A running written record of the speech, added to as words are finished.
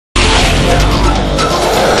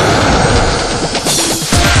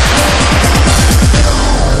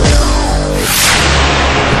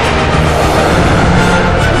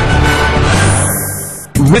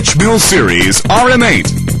Rich Mill Series RM8.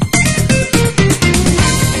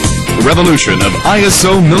 The revolution of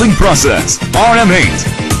ISO milling process, RM8.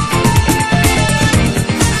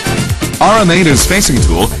 RM8 is facing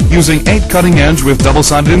tool using 8 cutting edge with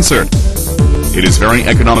double-sided insert. It is very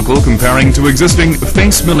economical comparing to existing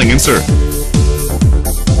face milling insert.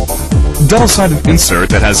 Double-sided insert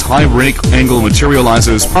that has high rake angle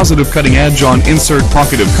materializes positive cutting edge on insert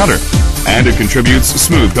pocket of cutter, and it contributes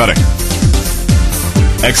smooth cutting.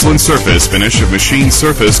 Excellent surface finish of machine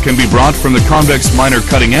surface can be brought from the convex minor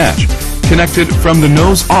cutting edge, connected from the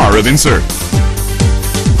nose R of insert.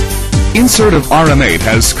 Insert of RM8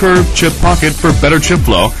 has curved chip pocket for better chip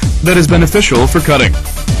flow that is beneficial for cutting.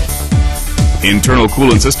 Internal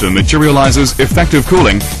coolant system materializes effective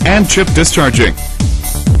cooling and chip discharging.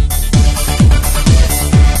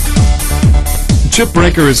 Chip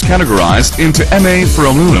breaker is categorized into MA for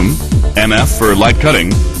aluminum, MF for light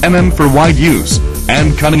cutting, MM for wide use,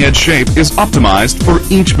 and cutting edge shape is optimized for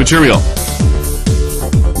each material.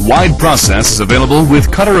 Wide process is available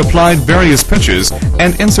with cutter applied various pitches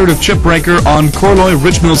and insert of chip breaker on KORLOY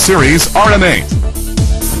Rich Mill Series RM8.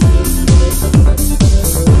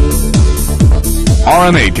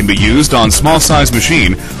 RM8 can be used on small size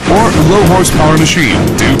machine or low horsepower machine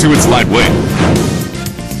due to its light weight.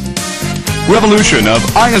 Revolution of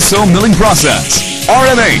ISO milling process,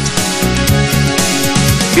 RM8.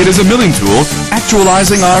 It is a milling tool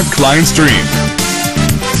actualizing our client's dream.